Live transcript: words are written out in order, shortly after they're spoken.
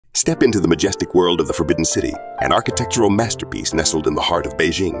Step into the majestic world of the Forbidden City, an architectural masterpiece nestled in the heart of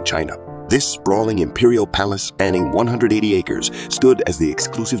Beijing, China. This sprawling imperial palace spanning 180 acres stood as the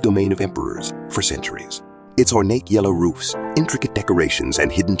exclusive domain of emperors for centuries. Its ornate yellow roofs, intricate decorations,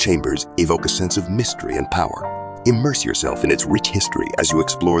 and hidden chambers evoke a sense of mystery and power. Immerse yourself in its rich history as you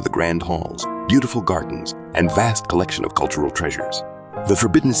explore the grand halls, beautiful gardens, and vast collection of cultural treasures. The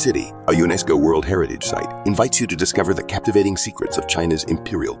Forbidden City, a UNESCO World Heritage Site, invites you to discover the captivating secrets of China's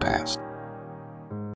imperial past.